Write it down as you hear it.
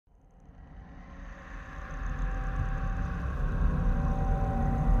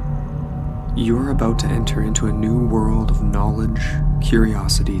You're about to enter into a new world of knowledge,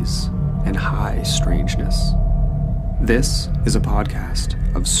 curiosities, and high strangeness. This is a podcast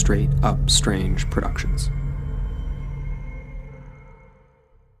of Straight Up Strange Productions.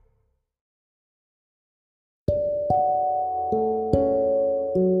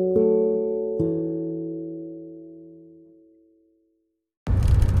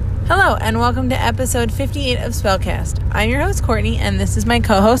 Hello, and welcome to episode 58 of Spellcast. I'm your host, Courtney, and this is my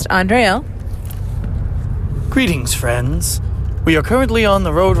co-host, Andreal. Greetings, friends. We are currently on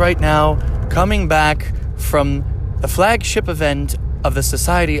the road right now, coming back from the flagship event of the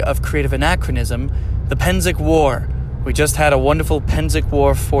Society of Creative Anachronism, the Pennsic War. We just had a wonderful Pennsic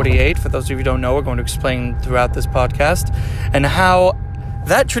War 48. For those of you who don't know, we're going to explain throughout this podcast, and how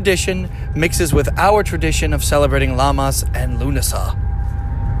that tradition mixes with our tradition of celebrating Lammas and Lunasa.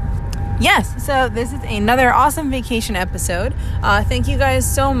 Yes, so this is another awesome vacation episode. Thank you guys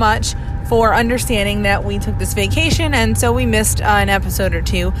so much for understanding that we took this vacation, and so we missed an episode or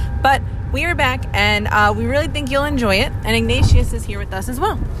two. But we are back, and we really think you'll enjoy it. And Ignatius is here with us as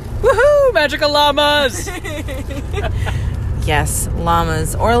well. Woohoo! Magical llamas! Yes,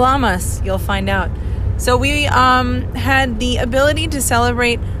 llamas or llamas. You'll find out. So we had the ability to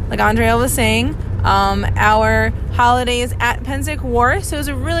celebrate, like Andrea was saying, our holidays at Pennsic War. So it was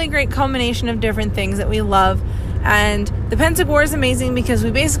a really great culmination of different things that we love. And the Pennsic War is amazing because we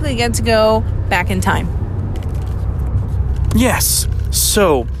basically get to go back in time. Yes.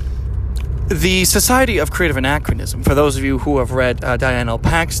 So, the Society of Creative Anachronism, for those of you who have read Diane L.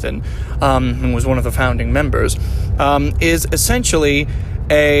 Paxton, who was one of the founding members, is essentially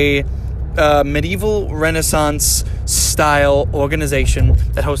a medieval Renaissance style organization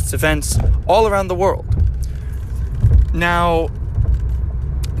that hosts events all around the world. Now,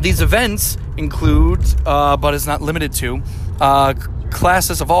 these events include, but is not limited to,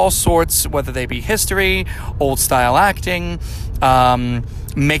 classes of all sorts, whether they be history, old style acting,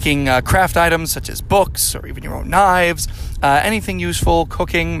 making craft items such as books or even your own knives, anything useful,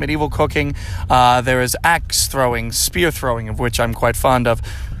 cooking, medieval cooking. There is axe throwing, spear throwing, of which I'm quite fond of.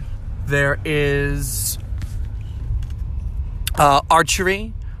 There is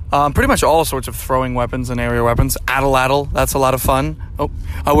archery, pretty much all sorts of throwing weapons and area weapons. Atlatl, that's a lot of fun.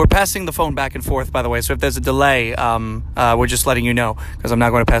 We're passing the phone back and forth, by the way, so if there's a delay, we're just letting you know, because I'm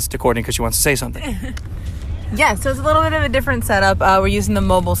not going to pass it to Courtney because she wants to say something. Yeah, so it's a little bit of a different setup. We're using the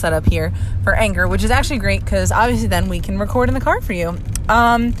mobile setup here for Anchor, which is actually great because obviously then we can record in the car for you.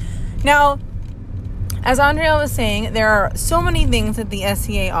 Now, as Andrea was saying, there are so many things that the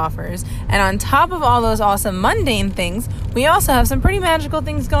SCA offers, and on top of all those awesome mundane things, we also have some pretty magical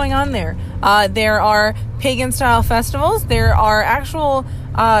things going on there. There are pagan-style festivals, there are actual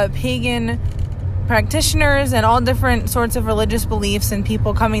pagan practitioners and all different sorts of religious beliefs and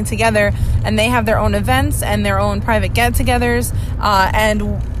people coming together, and they have their own events and their own private get-togethers, and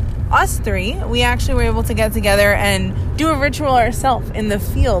us three, we actually were able to get together and do a ritual ourselves in the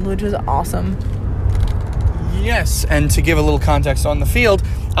field, which was awesome. Yes, and to give a little context on the field,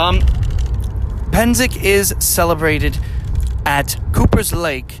 Pennsic is celebrated at Cooper's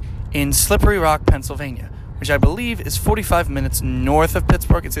Lake in Slippery Rock, Pennsylvania, which I believe is 45 minutes north of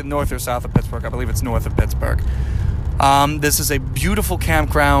Pittsburgh. It's north or south of Pittsburgh. I believe it's north of Pittsburgh. This is a beautiful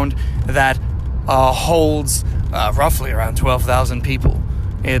campground that holds roughly around 12,000 people.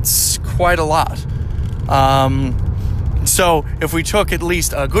 It's quite a lot. So, if we took at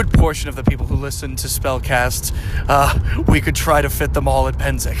least a good portion of the people who listen to Spellcasts, we could try to fit them all at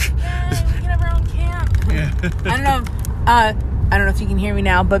Pennsic. Yeah, we can have our own camp. Yeah. I don't know if you can hear me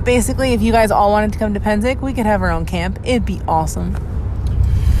now, but basically, if you guys all wanted to come to Pennsic, we could have our own camp. It'd be awesome.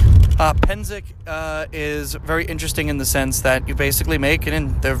 Pennsic is very interesting in the sense that you basically make it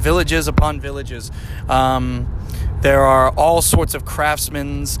in there are villages upon villages. There are all sorts of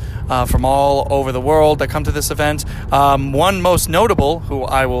craftsmen from all over the world that come to this event. One most notable, who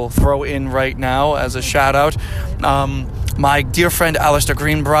I will throw in right now as a shout-out, my dear friend Alistair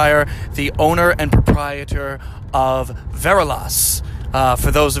Greenbrier, the owner and proprietor of Verilas. For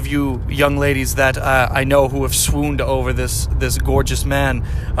those of you young ladies that I know who have swooned over this gorgeous man.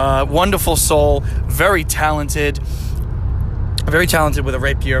 Wonderful soul, very talented with a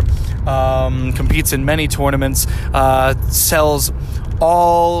rapier, competes in many tournaments, sells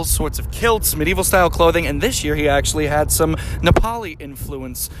all sorts of kilts, medieval style clothing, and this year he actually had some Nepali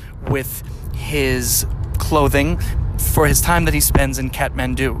influence with his clothing for his time that he spends in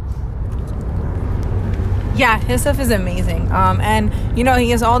Kathmandu. Yeah, his stuff is amazing. And, he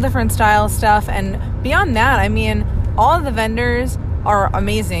has all different style stuff. And beyond that, I mean, all of the vendors are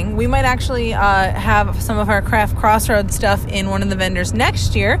amazing. We might actually have some of our Craft Crossroads stuff in one of the vendors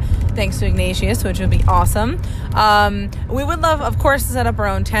next year, thanks to Ignatius, which would be awesome. We would love, of course, to set up our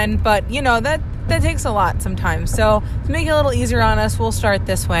own tent, but that takes a lot sometimes. So to make it a little easier on us, we'll start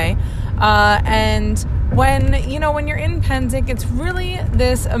this way. And when you're in Pennsic, it's really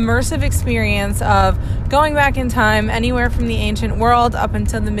this immersive experience of going back in time anywhere from the ancient world up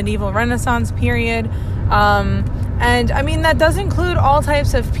until the medieval Renaissance period. And I mean, that does include all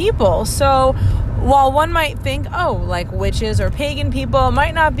types of people. So while one might think, like witches or pagan people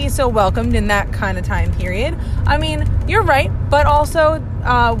might not be so welcomed in that kind of time period, I mean, you're right. But also,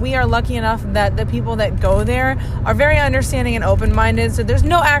 we are lucky enough that the people that go there are very understanding and open-minded. So there's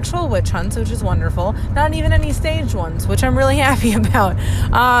no actual witch hunts, which is wonderful. Not even any staged ones, which I'm really happy about.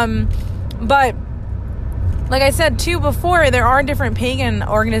 But like I said, too, before, there are different pagan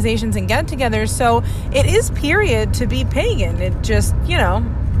organizations and get-togethers, so it is period to be pagan. It just,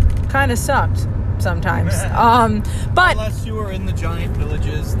 kind of sucked sometimes. But unless you were in the giant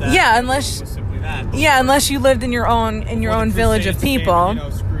villages, unless was simply that. Yeah, unless you lived in your own village of people.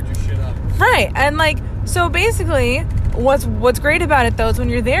 Screwed your shit up. Right, and so basically, what's great about it though is when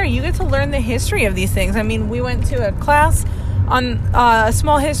you're there, you get to learn the history of these things. I mean, we went to a class on a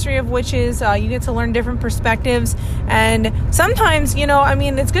small history of witches. You get to learn different perspectives, and sometimes,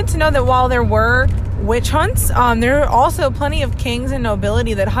 it's good to know that while there were witch hunts, there were also plenty of kings and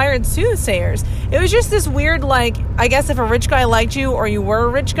nobility that hired soothsayers. It was just this weird, I guess if a rich guy liked you or you were a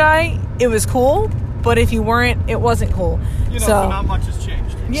rich guy, it was cool, but if you weren't, it wasn't cool. So not much has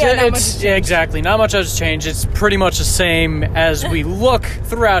changed. Yeah, exactly. Not much has changed. It's pretty much the same as we look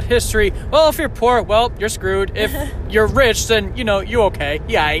throughout history. Well, if you're poor, well, you're screwed. If you're rich, then, you okay.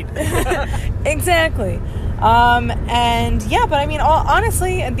 Yeah. Exactly. But I mean,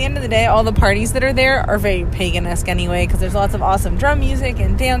 honestly, at the end of the day, all the parties that are there are very pagan-esque anyway, because there's lots of awesome drum music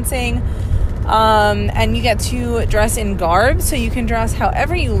and dancing. And you get to dress in garb, so you can dress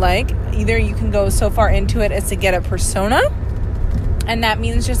however you like. Either you can go so far into it as to get a persona, and that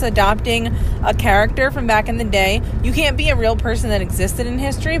means just adopting a character from back in the day. You can't be a real person that existed in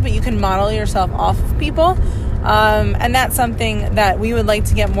history, but you can model yourself off of people. And that's something that we would like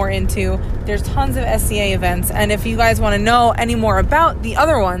to get more into. There's tons of SCA events, and if you guys want to know any more about the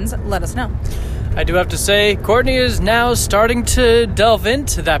other ones, let us know. I do have to say, Courtney is now starting to delve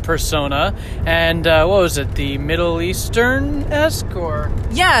into that persona, and what was it, the Middle Eastern-esque, or?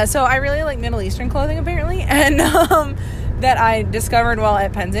 Yeah, so I really like Middle Eastern clothing, apparently, and that I discovered while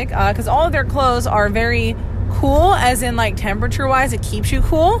at Pennsic, because all of their clothes are very cool, as in temperature-wise, it keeps you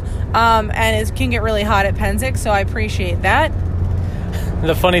cool, and it can get really hot at Pennsic, so I appreciate that.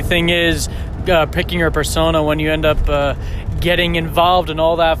 The funny thing is, picking your persona when you end up getting involved in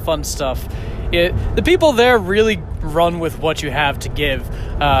all that fun stuff. The people there really run with what you have to give.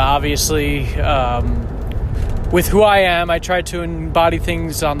 Obviously, with who I am, I try to embody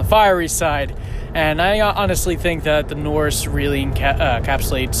things on the fiery side. And I honestly think that the Norse really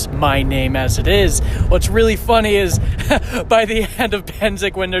encapsulates my name as it is. What's really funny is by the end of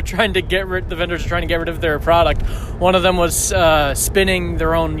Pennsic, when they're trying to the vendors are trying to get rid of their product, one of them was spinning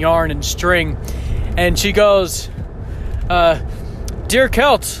their own yarn and string. And she goes, "Dear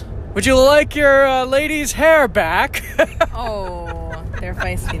Celt, would you like your lady's hair back?" Oh, they're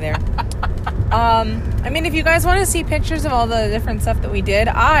feisty there. I mean, if you guys want to see pictures of all the different stuff that we did,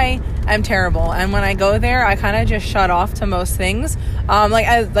 I am terrible. And when I go there, I kind of just shut off to most things,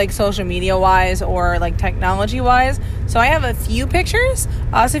 like social media wise or technology wise. So I have a few pictures.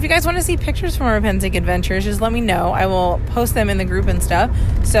 So if you guys want to see pictures from our Pennsic adventures, just let me know. I will post them in the group and stuff.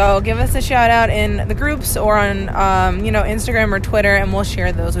 So give us a shout out in the groups or on, Instagram or Twitter, and we'll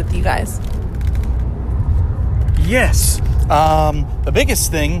share those with you guys. Yes. The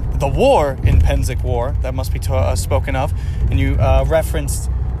biggest thing, the war in Pennsic War, that must be spoken of, and you referenced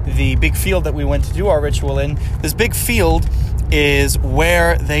the big field that we went to do our ritual in. This big field is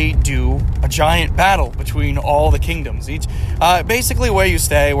where they do a giant battle between all the kingdoms. Each, basically where you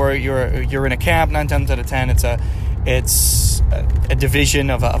stay, where you're in a camp. 9 times out of 10, it's a division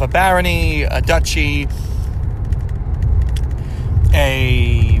of a barony, a duchy,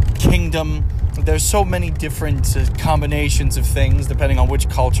 a kingdom. There's so many different combinations of things depending on which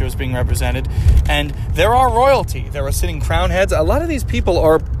culture is being represented. And there are royalty. There are sitting crown heads. A lot of these people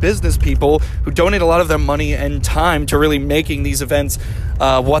are business people who donate a lot of their money and time to really making these events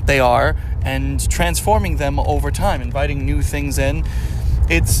what they are and transforming them over time, inviting new things in.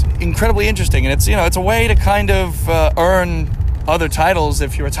 It's incredibly interesting. And it's a way to kind of earn other titles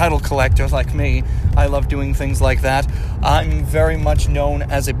if you're a title collector like me. I love doing things like that. I'm very much known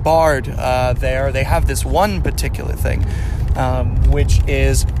as a bard there. They have this one particular thing which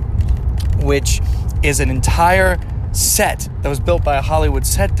is an entire set that was built by a Hollywood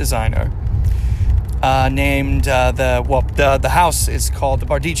set designer named the house is called the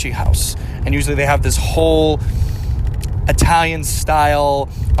Bardici House, and usually they have this whole Italian style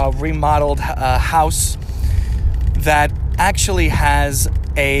remodeled house that actually has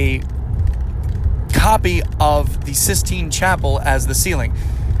a copy of the Sistine Chapel as the ceiling.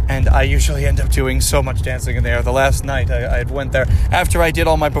 And I usually end up doing so much dancing in there. The last night I went there after I did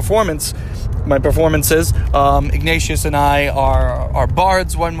all my performances. Ignatius and I are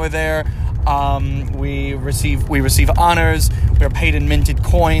bards when we're there. We receive honors. We are paid in minted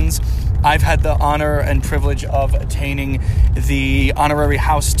coins. I've had the honor and privilege of attaining the honorary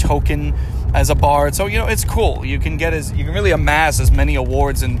house token as a bard. So, it's cool. You can really amass as many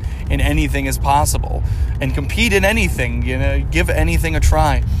awards in anything as possible and compete in anything, give anything a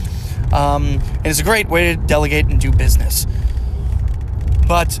try. And it's a great way to delegate and do business.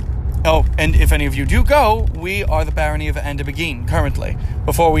 But, and if any of you do go, we are the Barony of Andabagine currently,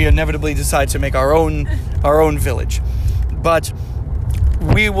 before we inevitably decide to make our own village. But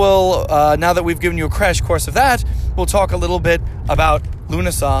we will, now that we've given you a crash course of that, we'll talk a little bit about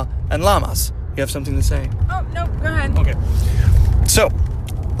Lughnasadh and Lammas. You have something to say? Oh, no, go ahead. Okay. So,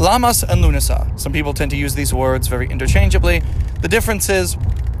 Lammas and Lughnasadh. Some people tend to use these words very interchangeably. The differences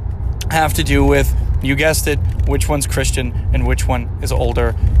have to do with, you guessed it, which one's Christian and which one is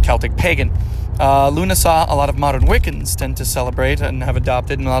older Celtic pagan. Lughnasadh, a lot of modern Wiccans tend to celebrate and have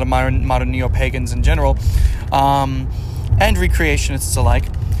adopted, and a lot of modern neo-pagans in general, and recreationists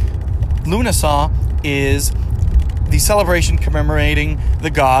alike. Lughnasadh is the celebration commemorating the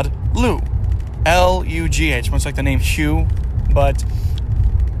god Lugh, L-U-G-H, much like the name Hugh, but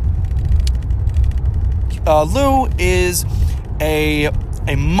Lugh is a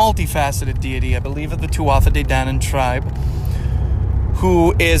multifaceted deity, I believe, of the Tuatha De Danann tribe,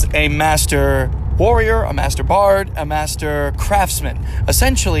 who is a master warrior, a master bard, a master craftsman.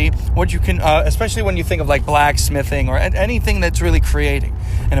 Essentially, what you can, especially when you think of like blacksmithing or anything that's really creating.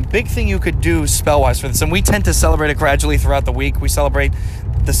 And a big thing you could do spell-wise for this, and we tend to celebrate it gradually throughout the week. We celebrate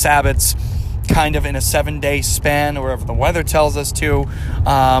the Sabbats kind of in a 7-day span, or wherever the weather tells us to,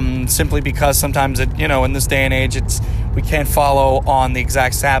 simply because sometimes in this day and age, we can't follow on the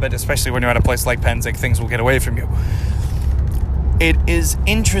exact Sabbat, especially when you're at a place like Penzig, things will get away from you. It is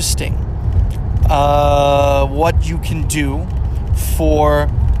interesting what you can do for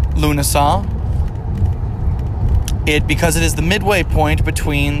Lughnasadh. Because it is the midway point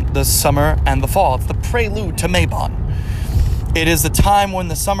between the summer and the fall. It's the prelude to Mabon. It is the time when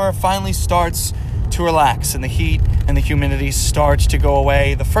the summer finally starts to relax and the heat and the humidity start to go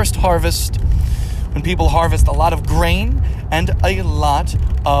away. The first harvest, when people harvest a lot of grain and a lot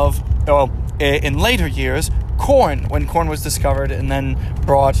of, in later years, corn, when corn was discovered and then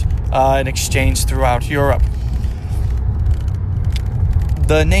brought in exchange throughout Europe.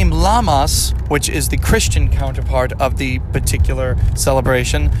 The name Lammas, which is the Christian counterpart of the particular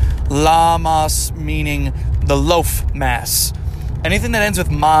celebration, Lammas meaning the loaf mass. Anything that ends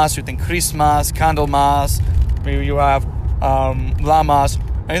with mas, you think Christmas, Candlemas, maybe you have Lammas.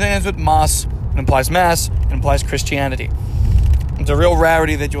 Anything that ends with mas, it implies mass, it implies Christianity. It's a real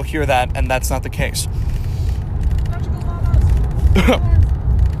rarity that you'll hear that, and that's not the case.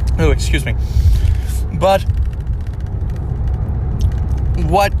 Oh, excuse me. But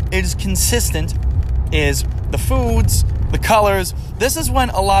what is consistent is the foods, the colors. This is when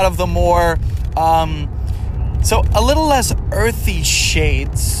a lot of the more, so a little less earthy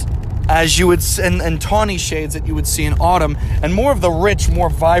shades, as you would, and tawny shades that you would see in autumn, and more of the rich, more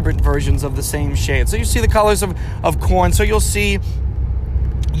vibrant versions of the same shade. So you see the colors of corn. So you'll see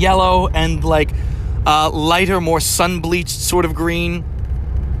yellow and like lighter, more sun-bleached sort of green.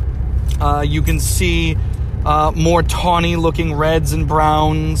 You can see more tawny-looking reds and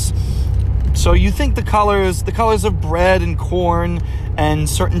browns. So you think the colors of bread and corn and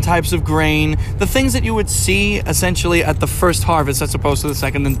certain types of grain, the things that you would see essentially at the first harvest as opposed to the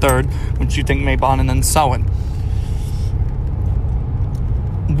second and third, which you think Mabon and then Samhain.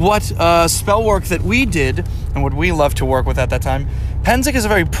 What spell work that we did and what we loved to work with at that time, Penzig is a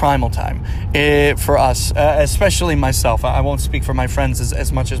very primal time for us, especially myself. I won't speak for my friends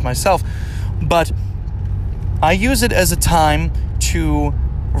as much as myself, but I use it as a time to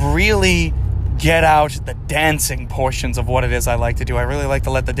really get out the dancing portions of what it is I like to do. I really like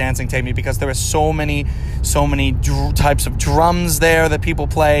to let the dancing take me because there are so many types of drums there that people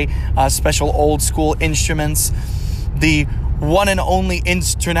play, special old school instruments. The one and only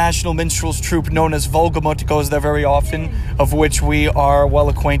international minstrels troupe known as Volgamut goes there very often, of which we are well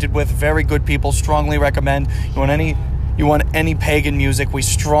acquainted with. Very good people, strongly recommend. You want any you want any pagan music, we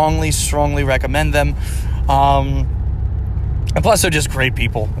strongly recommend them. And plus, they're just great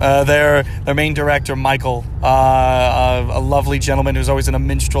people. Their main director, Michael, a lovely gentleman who's always in a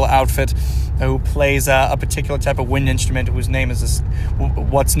minstrel outfit, who plays a particular type of wind instrument whose name is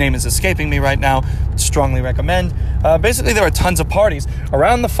escaping me right now. Strongly recommend. Basically, there are tons of parties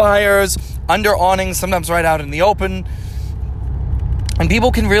around the fires, under awnings, sometimes right out in the open. And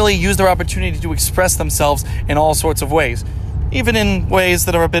people can really use their opportunity to express themselves in all sorts of ways. Even in ways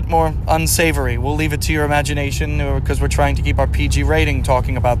that are a bit more unsavory. We'll leave it to your imagination, because we're trying to keep our PG rating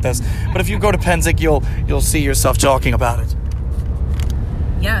talking about this. But if you go to Pennsic, you'll see yourself talking about it.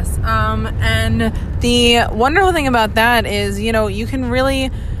 Yes, and the wonderful thing about that is, you can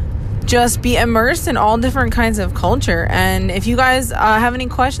really just be immersed in all different kinds of culture. And if you guys have any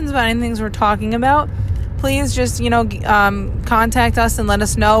questions about any things we're talking about, please just, contact us and let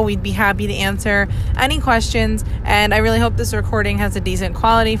us know. We'd be happy to answer any questions. And I really hope this recording has a decent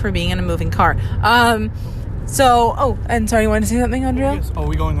quality for being in a moving car. And sorry, you wanted to say something, Andrea? Yes. Are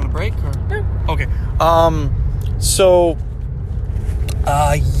we going on a break? Or? No. Okay.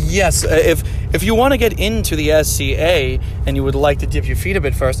 Yes, if you want to get into the SCA and you would like to dip your feet a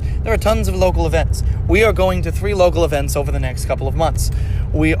bit first, there are tons of local events. We are going to 3 local events over the next couple of months.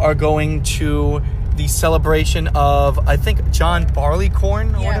 We are going to the celebration of, I think, John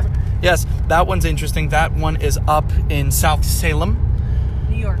Barleycorn or whatever. Yes, that one's interesting. That one is up in South Salem,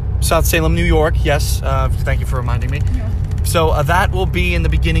 New York. South Salem, New York. Yes, thank you for reminding me. Yeah. So that will be in the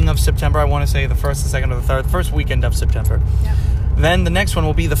beginning of September. I want to say the 1st, the 2nd, or the 3rd, the first weekend of September. Yeah. Then the next one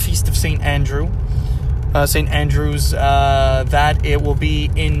will be the Feast of St. Andrew. St. Andrew's, that it will be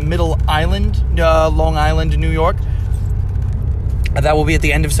in Middle Island, Long Island, New York. That will be at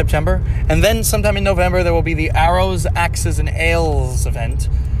the end of September. And then sometime in November, there will be the Arrows, Axes, and Ales event,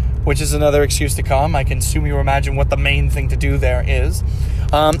 which is another excuse to come. I can assume you imagine what the main thing to do there is.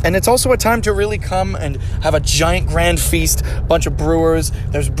 And it's also a time to really come and have a giant grand feast, bunch of brewers.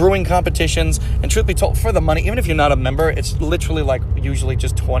 There's brewing competitions. And truth be told, for the money, even if you're not a member, it's literally usually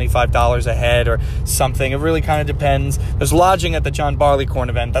just $25 a head or something. It really kind of depends. There's lodging at the John Barleycorn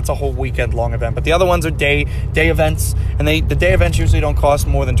event. That's a whole weekend long event. But the other ones are day events. And the day events usually don't cost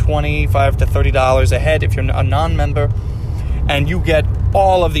more than $25 to $30 a head if you're a non-member. And you get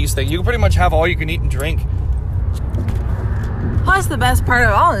all of these things. You pretty much have all you can eat and drink. Plus, the best part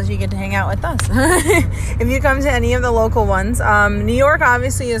of all is you get to hang out with us. If you come to any of the local ones. New York,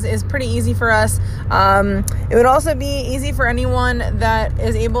 obviously, is pretty easy for us. It would also be easy for anyone that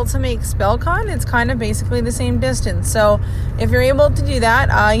is able to make SpellCon. It's kind of basically the same distance. So, if you're able to do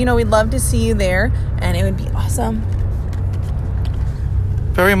that, we'd love to see you there. And it would be awesome.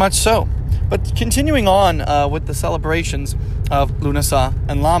 Very much so. But continuing on with the celebrations of Lughnasadh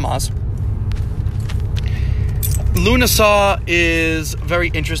and Lammas, Lughnasadh is very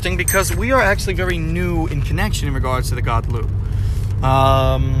interesting because we are actually very new in connection in regards to the god Lugh.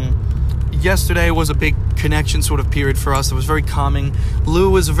 Yesterday was a big connection sort of period for us. It was very calming.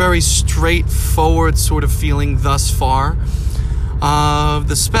 Lugh is a very straightforward sort of feeling thus far.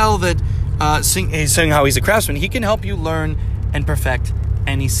 The spell that, saying how he's a craftsman, he can help you learn and perfect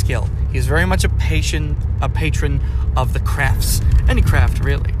any skill. He's very much a patron of the crafts. Any craft,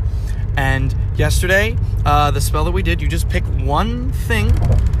 really. And yesterday, the spell that we did, you just pick one thing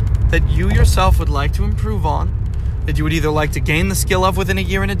that you yourself would like to improve on, that you would either like to gain the skill of within a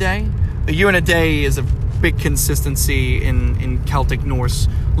year and a day. A year and a day is a big consistency in Celtic Norse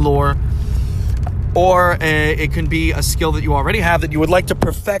lore. Or it can be a skill that you already have that you would like to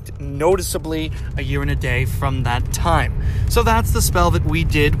perfect noticeably a year and a day from that time. So that's the spell that we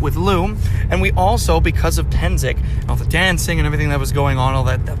did with Lugh. And we also, because of Pennsic, all the dancing and everything that was going on, all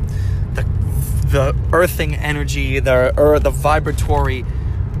that, the earthing energy, the vibratory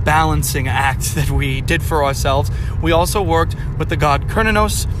balancing act that we did for ourselves, we also worked with the god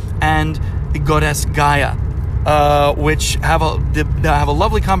Cernunnos and the goddess Gaia, which have a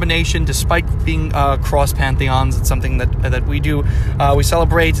lovely combination despite being cross pantheons. It's something that we do. We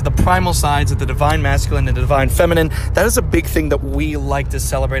celebrate the primal sides of the divine masculine and the divine feminine. That is a big thing that we like to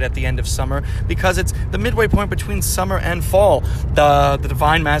celebrate at the end of summer because it's the midway point between summer and fall, the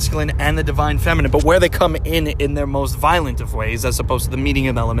divine masculine and the divine feminine, but where they come in their most violent of ways as opposed to the meeting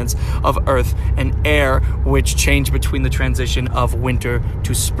of elements of earth and air, which change between the transition of winter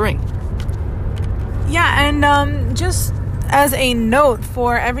to spring. Yeah, and just as a note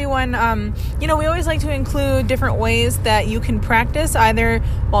for everyone, we always like to include different ways that you can practice either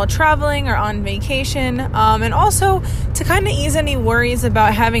while traveling or on vacation, and also to kind of ease any worries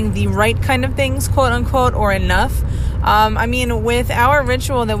about having the right kind of things, quote unquote, or enough. With our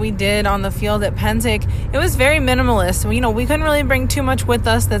ritual that we did on the field at Penzik, it was very minimalist. We couldn't really bring too much with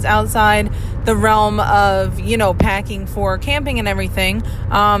us that's outside the realm of, packing for camping and everything.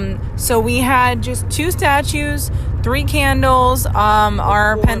 So we had just 2 statues, 3 candles,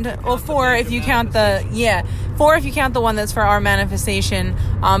 four if you count the one that's for our manifestation,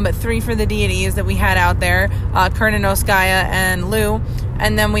 but 3 for the deities that we had out there, Kurnonoskaya and Lu.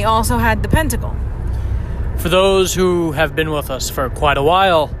 And then we also had the pentacle. For those who have been with us for quite a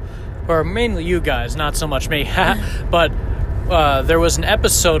while, or mainly you guys, not so much me, but there was an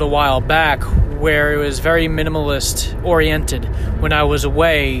episode a while back where it was very minimalist oriented when I was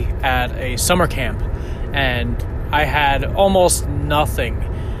away at a summer camp, and I had almost nothing.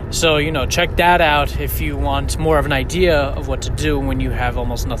 So, check that out if you want more of an idea of what to do when you have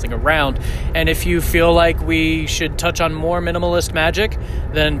almost nothing around. And if you feel like we should touch on more minimalist magic,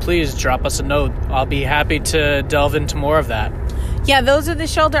 then please drop us a note. I'll be happy to delve into more of that. Yeah, those are the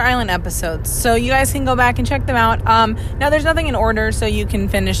Shelter Island episodes, so you guys can go back and check them out. Now, there's nothing in order, so you can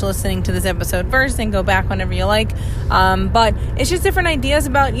finish listening to this episode first and go back whenever you like. But it's just different ideas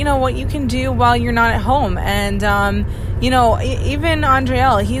about, what you can do while you're not at home. And, even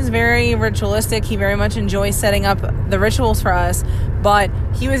Andriel, he's very ritualistic. He very much enjoys setting up the rituals for us. But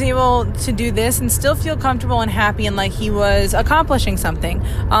he was able to do this and still feel comfortable and happy and like he was accomplishing something.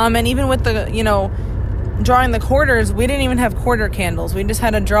 And even with the, drawing the quarters, we didn't even have quarter candles. We just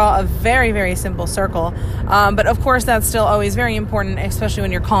had to draw a very, very simple circle. But of course, that's still always very important, especially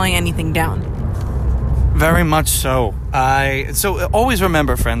when you're calling anything down. Very much so. So always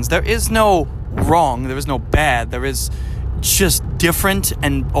remember, friends, there is no wrong, there is no bad, there is just different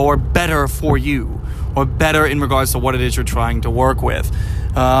or better for you, or better in regards to what it is you're trying to work with.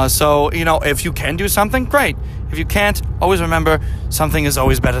 So, if you can do something, great. If you can't, always remember, something is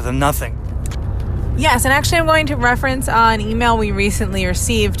always better than nothing. Yes, and actually I'm going to reference an email we recently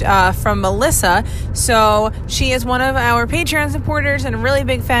received from Melissa. So she is one of our Patreon supporters and a really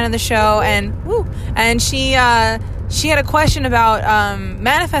big fan of the show. And she had a question about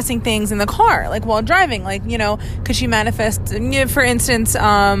manifesting things in the car, like while driving. Like, could she manifest, for instance,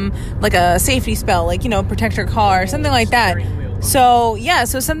 like a safety spell, like, protect her car, something like that. So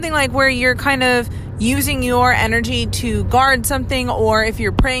something like where you're kind of using your energy to guard something, or if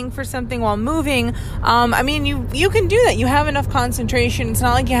you're praying for something while moving, you can do that. You have enough concentration. It's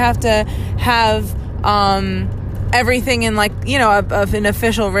not like you have to have everything in of an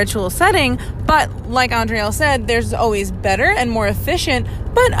official ritual setting. But like Andriel said, there's always better and more efficient.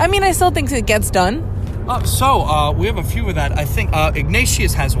 But I still think it gets done. We have a few of that. I think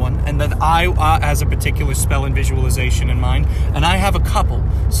Ignatius has one, and then I has a particular spell and visualization in mind, and I have a couple.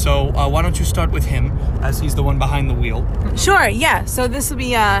 So why don't you start with him, as he's the one behind the wheel? Sure, yeah. So this will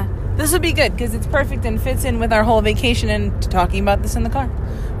be good, because it's perfect and fits in with our whole vacation and talking about this in the car.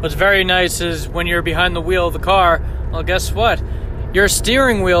 What's very nice is when you're behind the wheel of the car, well, guess what? Your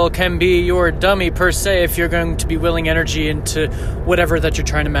steering wheel can be your dummy per se if you're going to be willing energy into whatever that you're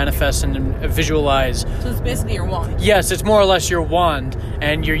trying to manifest and visualize. So it's basically your wand. Yes, it's more or less your wand,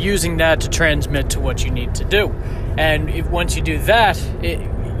 and you're using that to transmit to what you need to do. And once you do that,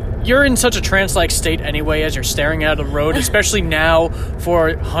 you're in such a trance-like state anyway as you're staring at a road, especially now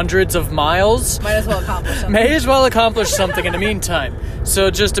for hundreds of miles. Might as well accomplish something. May as well accomplish something in the meantime.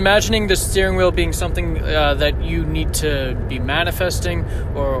 So just imagining the steering wheel being something that you need to be manifesting,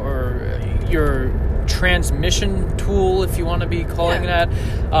 or your transmission tool, if you want to be calling that.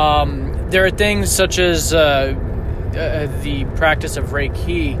 There are things such as the practice of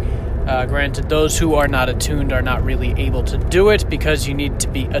Reiki. Granted, those who are not attuned are not really able to do it because you need to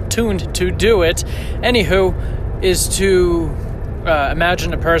be attuned to do it. Anywho, is to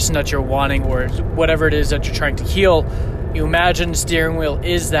imagine a person that you're wanting, or whatever it is that you're trying to heal. You imagine the steering wheel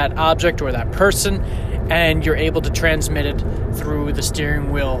is that object or that person, and you're able to transmit it through the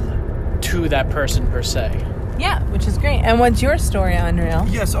steering wheel to that person per se. Yeah, which is great. And what's your story, Andriel?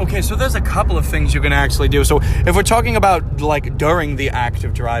 Yes, okay, so there's a couple of things you can actually do. So if we're talking about, during the act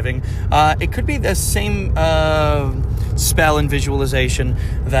of driving, it could be the same spell and visualization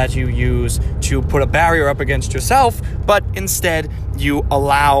that you use to put a barrier up against yourself, but instead you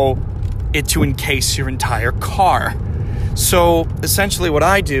allow it to encase your entire car. So essentially what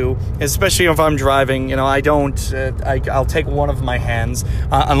I do, especially if I'm driving, I'll take one of my hands,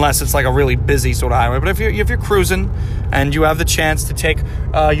 unless it's like a really busy sort of highway. But if you're cruising and you have the chance to take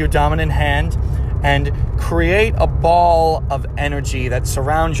your dominant hand and create a ball of energy that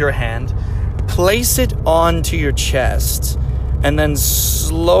surrounds your hand. Place it onto your chest, and then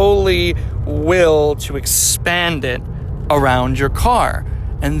slowly will to expand it around your car.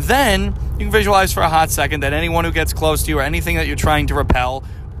 And then you can visualize for a hot second that anyone who gets close to you or anything that you're trying to repel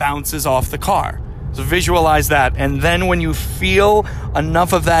bounces off the car. So visualize that. And then when you feel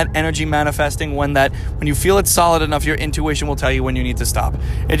enough of that energy manifesting, when you feel it's solid enough, your intuition will tell you when you need to stop.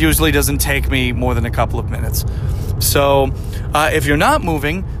 It usually doesn't take me more than a couple of minutes. So if you're not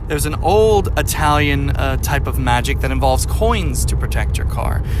moving, there's an old Italian type of magic that involves coins to protect your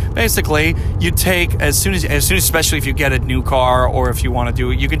car. Basically, you take, as soon as especially if you get a new car, or if you want to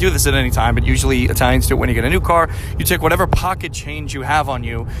do it, you can do this at any time, but usually Italians do it when you get a new car. You take whatever pocket change you have on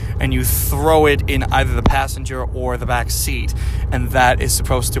you and you throw it in either the passenger or the back seat. And that is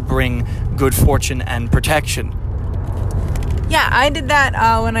supposed to bring good fortune and protection. Yeah, I did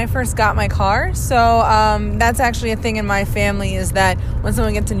that when I first got my car. So that's actually a thing in my family, is that when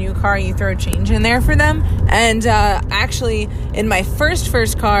someone gets a new car, you throw change in there for them. And actually, in my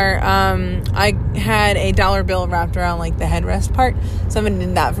first car, I had a dollar bill wrapped around like the headrest part. Someone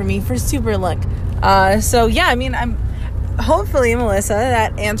did that for me for super luck. So yeah, I mean, hopefully, Melissa,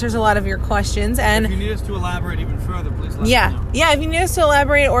 that answers a lot of your questions. And if you need us to elaborate even further, please let us know. Yeah, if you need us to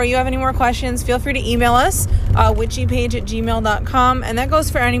elaborate or you have any more questions, feel free to email us, witchypage@gmail.com. And that goes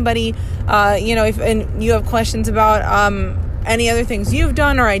for anybody, if you have questions about any other things you've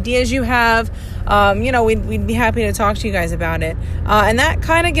done or ideas you have, we'd be happy to talk to you guys about it. And that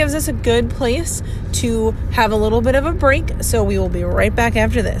kind of gives us a good place to have a little bit of a break. So we will be right back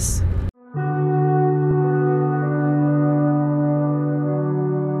after this.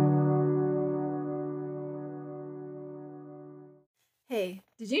 Hey,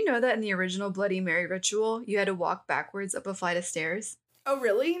 did you know that in the original Bloody Mary ritual, you had to walk backwards up a flight of stairs? Oh,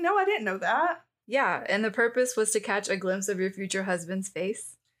 really? No, I didn't know that. Yeah, and the purpose was to catch a glimpse of your future husband's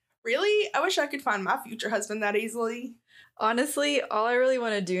face. Really? I wish I could find my future husband that easily. Honestly, all I really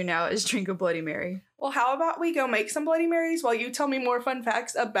want to do now is drink a Bloody Mary. Well, how about we go make some Bloody Marys while you tell me more fun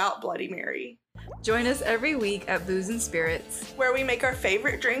facts about Bloody Mary? Join us every week at Booze and Spirits, where we make our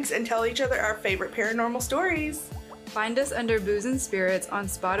favorite drinks and tell each other our favorite paranormal stories. Find us under Booze and Spirits on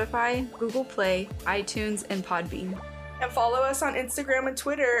Spotify, Google Play, iTunes, and Podbean. And follow us on Instagram and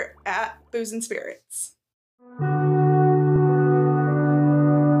Twitter at Booze and Spirits.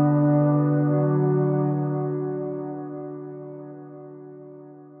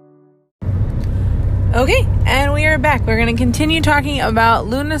 Okay, and we are back. We're going to continue talking about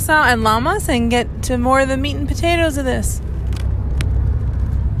Lughnasadh and Lammas and get to more of the meat and potatoes of this.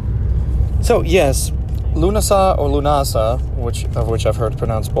 So, yes, Lughnasadh or Lughnasadh, which I've heard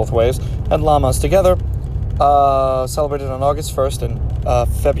pronounced both ways, and Lammas together, celebrated on August 1st and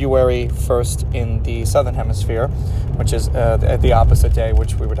February 1st in the Southern Hemisphere, which is the opposite day,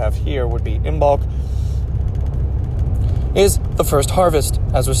 which we would have here, would be Imbolc, is the first harvest,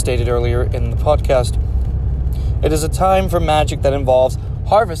 as was stated earlier in the podcast. It is a time for magic that involves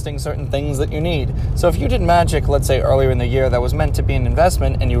harvesting certain things that you need. So if you did magic, let's say earlier in the year, that was meant to be an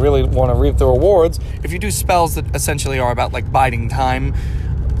investment and you really want to reap the rewards, if you do spells that essentially are about like biding time,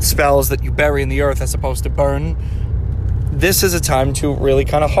 spells that you bury in the earth as opposed to burn, this is a time to really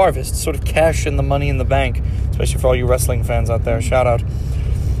kind of harvest, sort of cash in the money in the bank, especially for all you wrestling fans out there, shout out.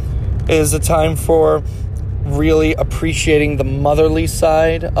 It is a time for really appreciating the motherly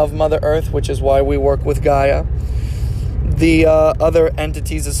side of Mother Earth, which is why we work with Gaia. The other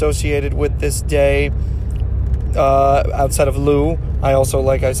entities associated with this day, outside of Lu, I also,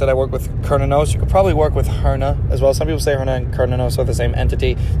 like I said, I work with Cernunnos. You could probably work with Herna as well. Some people say Herna and Cernunnos are the same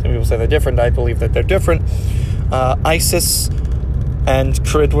entity. Some people say they're different. I believe that they're different. Isis and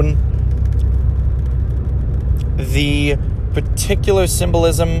Cridwen. The particular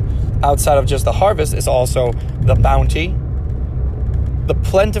symbolism outside of just the harvest is also the bounty, the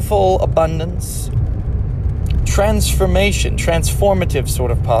plentiful abundance, transformation, transformative sort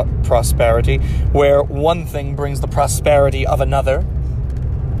of prosperity, where one thing brings the prosperity of another,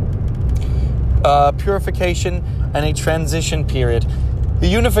 purification, and a transition period. The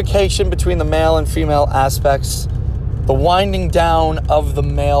unification between the male and female aspects, the winding down of the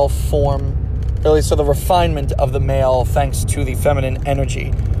male form, really, so the refinement of the male thanks to the feminine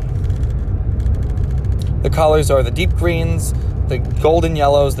energy. The colors are the deep greens, the golden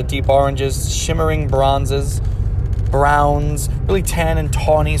yellows, the deep oranges, shimmering bronzes, browns, really tan and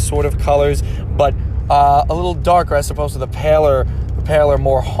tawny sort of colors, but a little darker as opposed to the paler,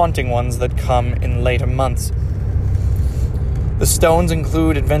 more haunting ones that come in later months. The stones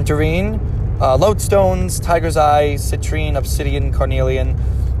include adventurine, lodestones, tiger's eye, citrine, obsidian, carnelian,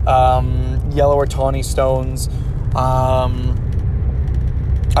 yellow or tawny stones. I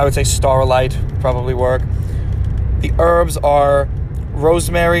would say starlight probably work. The herbs are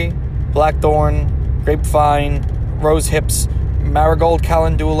rosemary, blackthorn, grapevine, rose hips, marigold,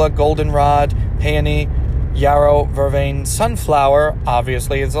 calendula, goldenrod, peony, yarrow, vervain, sunflower,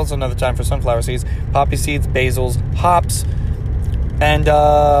 obviously. It's also another time for sunflower seeds, poppy seeds, basils, hops, and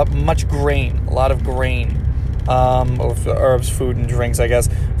much grain, a lot of grain. Of herbs, food, and drinks, I guess.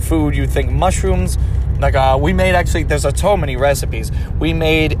 Food, you think mushrooms. Like, we made, actually, there's so many recipes. We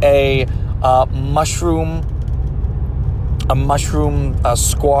made a mushroom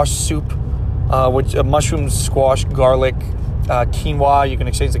squash soup, which mushroom, squash, garlic, quinoa. You can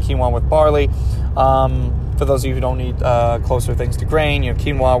exchange the quinoa with barley. For those of you who don't need closer things to grain,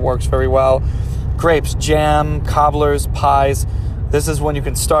 quinoa works very well. Grapes, jam, cobblers, pies. This is when you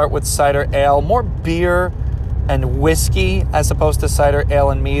can start with cider ale, more beer and whiskey as opposed to cider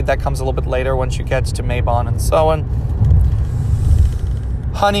ale and mead. That comes a little bit later once you get to Mabon and so on.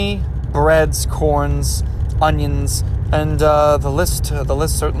 Honey, breads, corns, onions, and the list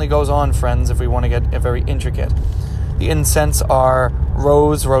certainly goes on, friends, if we want to get very intricate. The incense are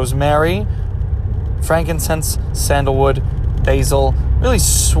rose, rosemary, frankincense, sandalwood, basil, really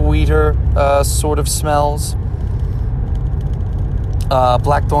sweeter sort of smells.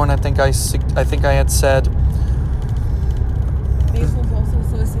 Blackthorn, I think I had said. Basil's also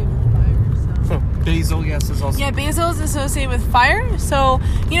associated with fire. So. Basil, yes, is also. Yeah, basil is associated with fire. So,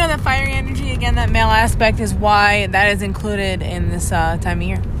 the fiery energy, again, that male aspect is why that is included in this time of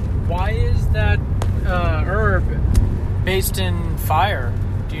year. Why is that herb based in fire?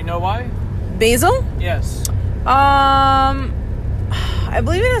 Do you know why? Basil? Yes. I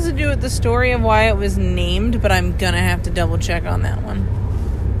believe it has to do with the story of why it was named, but I'm gonna have to double check on that one.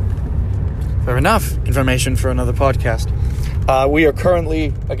 Fair enough. Information for another podcast. We are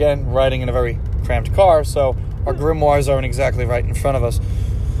currently, again, riding in a very cramped car, so our grimoires aren't exactly right in front of us.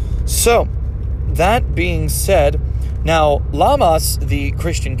 So, that being said, now, Lammas, the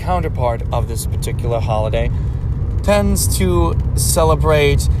Christian counterpart of this particular holiday, tends to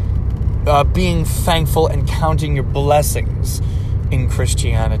celebrate being thankful and counting your blessings in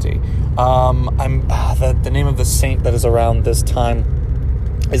Christianity. The name of the saint that is around this time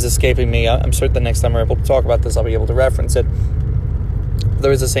is escaping me. I'm certain the next time we're able to talk about this, I'll be able to reference it.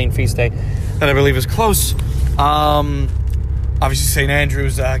 There is a saint feast day that I believe is close. Obviously, St.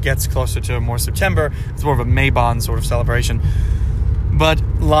 Andrew's gets closer to more September. It's more of a Mabon sort of celebration. But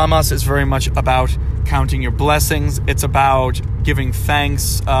Lammas is very much about counting your blessings. It's about giving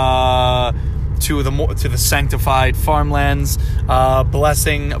thanks to the sanctified farmlands,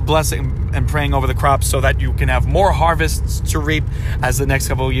 blessing and praying over the crops so that you can have more harvests to reap as the next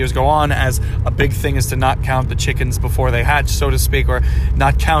couple of years go on. As a big thing is to not count the chickens before they hatch, so to speak, or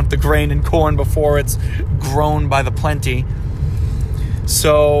not count the grain and corn before it's grown by the plenty.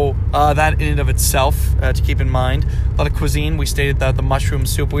 So that in and of itself, to keep in mind. A lot of cuisine. We stated that the mushroom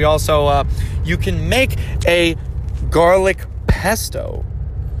soup. We also, you can make a garlic pesto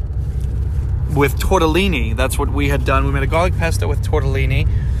with tortellini. That's what we had done. We made a garlic pesto with tortellini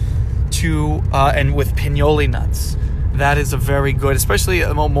and with pignoli nuts. That is a very good, especially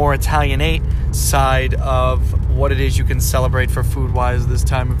a more Italianate side of what it is you can celebrate for food-wise this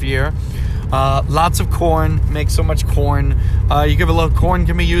time of year. Lots of corn. Make so much corn. You give a little corn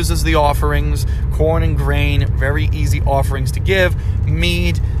can be used as the offerings. Corn and grain, very easy offerings to give.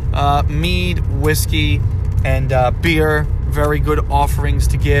 Mead, whiskey, and beer, very good offerings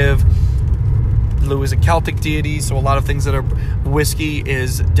to give. Lugh is a Celtic deity, so a lot of things that are whiskey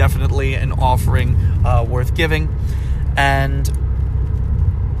is definitely an offering worth giving. And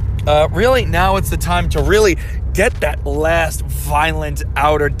really, now it's the time to really get that last violent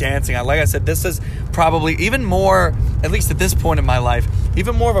outer dancing. Like I said, this is probably even more, at least at this point in my life,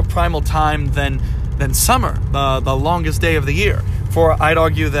 even more of a primal time than summer, the longest day of the year. For I'd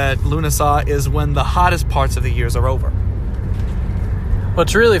argue that Lughnasadh is when the hottest parts of the years are over. Well,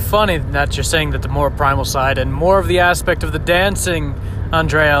 it's really funny that you're saying that the more primal side and more of the aspect of the dancing,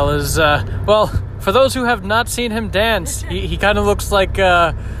 Andriel, is, for those who have not seen him dance, he kind of looks like,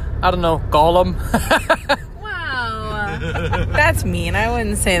 Gollum. Wow. That's mean. I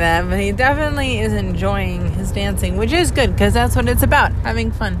wouldn't say that, but he definitely is enjoying his dancing, which is good, because that's what it's about, having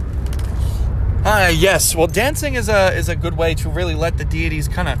fun. Yes. Well, dancing is a good way to really let the deities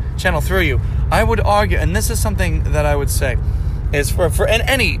kind of channel through you. I would argue, and this is something that I would say, is for in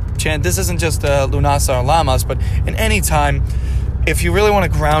any chant, this isn't just Lughnasadh or Lammas, but in any time, if you really want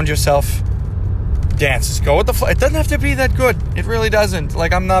to ground yourself, dance. Just go with the flow. It doesn't have to be that good. It really doesn't.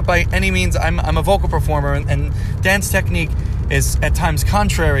 Like, I'm not by any means, I'm a vocal performer, and dance technique is at times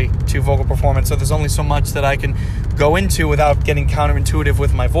contrary to vocal performance. So there's only so much that I can go into without getting counterintuitive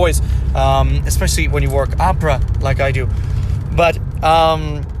with my voice, especially when you work opera like I do. But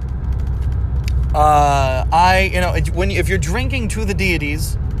if you're drinking to the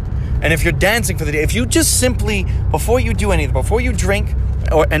deities, and if you're dancing for the deities, if you just simply, before you do anything, before you drink,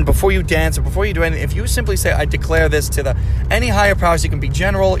 and before you dance, or before you do anything, if you simply say, I declare this to any higher powers, you can be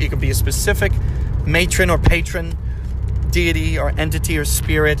general, you can be a specific matron or patron, deity or entity or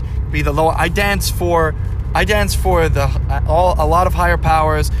spirit, be the lower. I dance for a lot of higher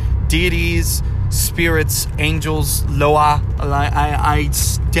powers, deities, spirits, angels, Loa. I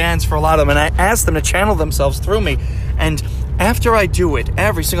dance for a lot of them, and I ask them to channel themselves through me. And after I do it,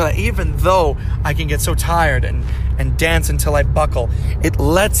 every single day, even though I can get so tired and dance until I buckle, it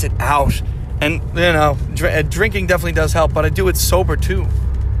lets it out. And, drinking definitely does help, but I do it sober too.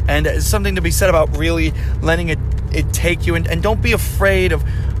 And it's something to be said about really letting it take you, and don't be afraid of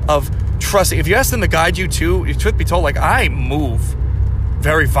trusting. If you ask them to guide you too, truth be told, like, I move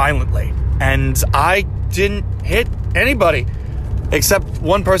very violently, and I didn't hit anybody except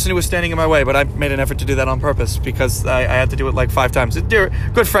one person who was standing in my way, but I made an effort to do that on purpose because I had to do it like 5 times. A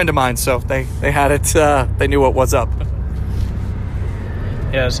good friend of mine, so they had it, they knew what was up.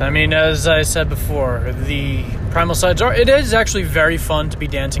 Yes, I mean, as I said before, the primal sides it is actually very fun to be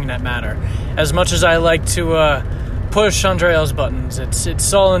dancing in that manner. As much as I like to push Andrea's buttons,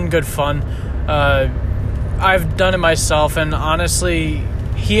 it's all in good fun. I've done it myself, and honestly,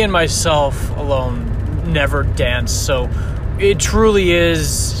 he and myself alone never dance, so it truly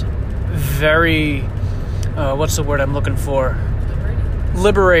is very, what's the word I'm looking for?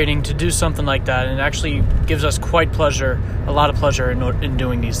 Liberating to do something like that, and it actually gives us a lot of pleasure in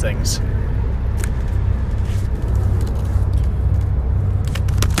doing these things.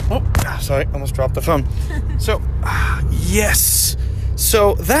 Oh, sorry, almost dropped the phone. So, yes.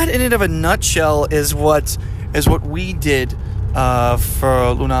 So that in and of a nutshell is what we did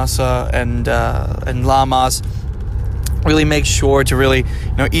for Lunasa and Lamas. Really make sure to really,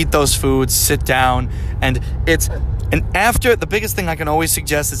 eat those foods, sit down, and after, the biggest thing I can always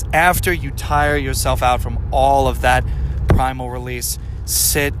suggest is after you tire yourself out from all of that primal release,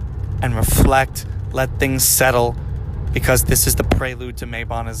 sit and reflect, let things settle, because this is the prelude to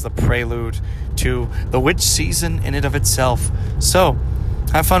Mabon, is the prelude to the witch season in and of itself. So,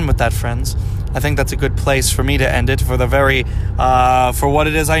 have fun with that, friends. I think that's a good place for me to end it for the very, for what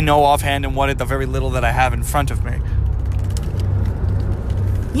it is I know offhand and the very little that I have in front of me.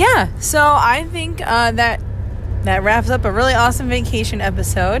 Yeah, so I think that wraps up a really awesome vacation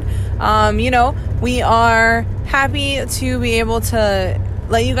episode. We are happy to be able to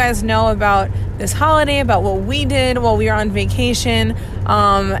let you guys know about this holiday, about what we did while we were on vacation.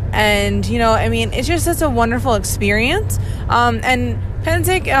 It's just such a wonderful experience. And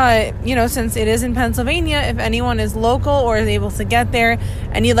Pennsic, since it is in Pennsylvania, if anyone is local or is able to get there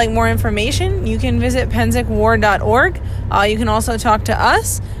and you'd like more information, you can visit PennsicWar.org. You can also talk to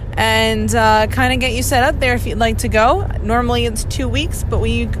us and kind of get you set up there if you'd like to go. Normally it's 2 weeks, but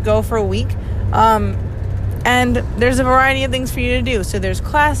we could go for a week. And there's a variety of things for you to do. So there's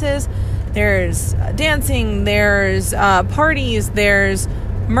classes, there's dancing, there's parties, there's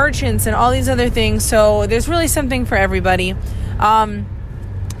merchants and all these other things. So there's really something for everybody.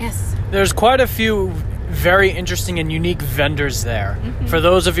 Yes. There's quite a few very interesting and unique vendors there. Mm-hmm. For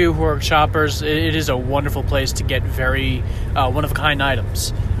those of you who are shoppers, it is a wonderful place to get very one-of-a-kind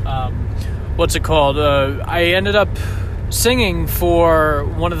items. What's it called? I ended up singing for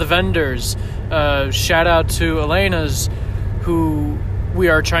one of the vendors. Shout out to Elena's, who we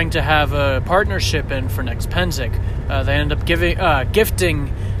are trying to have a partnership in for next Pennsic. They ended up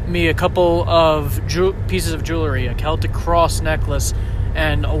gifting me a couple of pieces of jewelry, a Celtic cross necklace,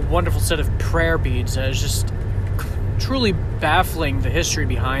 and a wonderful set of prayer beads. It's just truly baffling the history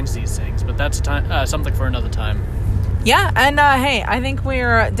behind these things, but that's something for another time. Yeah, and hey, I think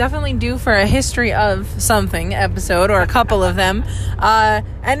we're definitely due for a history of something episode, or a couple of them.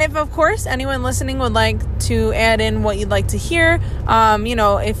 And if, of course, anyone listening would like to add in what you'd like to hear,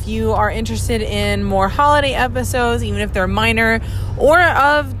 if you are interested in more holiday episodes, even if they're minor, or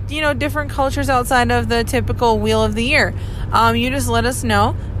of, different cultures outside of the typical Wheel of the Year, you just let us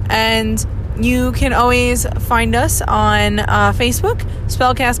know. And, You can always find us on Facebook,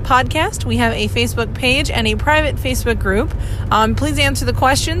 Spellcast Podcast. We have a Facebook page and a private Facebook group. Please answer the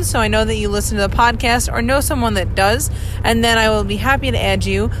questions so I know that you listen to the podcast or know someone that does, and then I will be happy to add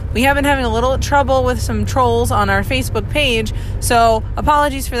you. We have been having a little trouble with some trolls on our Facebook page, so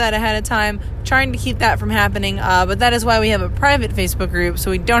apologies for that ahead of time. Trying to keep that from happening, but that is why we have a private Facebook group, so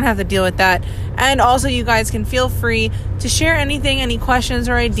we don't have to deal with that. And also, you guys can feel free to share anything, any questions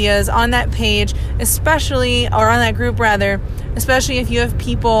or ideas on that page, especially, or on that group rather, especially if you have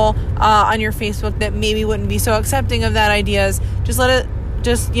people on your Facebook that maybe wouldn't be so accepting of that ideas. Just let it,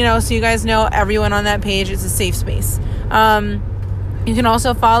 so you guys know everyone on that page is a safe space. You can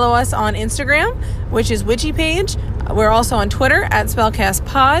also follow us on Instagram, which is Witchy Page. We're also on Twitter at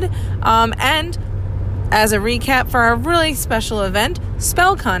SpellcastPod. And as a recap for our really special event,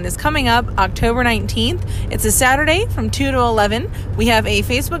 SpellCon is coming up October 19th. It's a Saturday from 2 to 11. We have a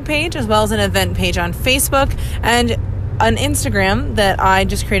Facebook page as well as an event page on Facebook and an Instagram that I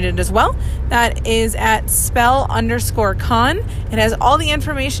just created as well. That is at spell_con. It has all the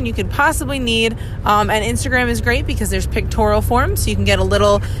information you could possibly need. And Instagram is great because there's pictorial forms, so you can get a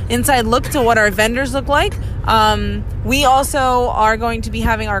little inside look to what our vendors look like. We also are going to be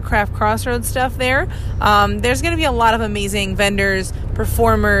having our Craft Crossroads stuff there. There's going to be a lot of amazing vendors,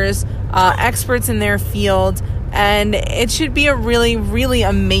 performers, experts in their field, and it should be a really, really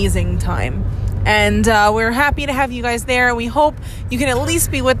amazing time. And we're happy to have you guys there. We hope you can at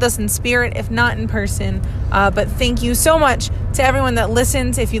least be with us in spirit, if not in person. But thank you so much to everyone that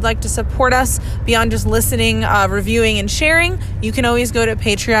listens. If you'd like to support us beyond just listening, reviewing, and sharing, you can always go to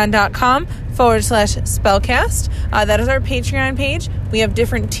patreon.com/spellcast. That is our Patreon page. We have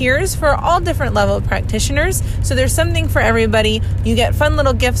different tiers for all different level of practitioners. So there's something for everybody. You get fun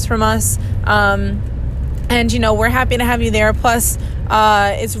little gifts from us. And, we're happy to have you there. Plus,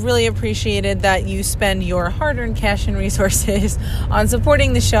 it's really appreciated that you spend your hard-earned cash and resources on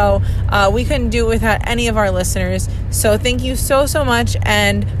supporting the show. We couldn't do it without any of our listeners. So thank you so, so much.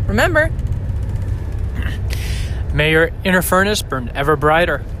 And remember, may your inner furnace burn ever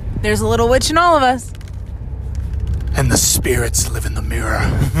brighter. There's a little witch in all of us. And the spirits live in the mirror.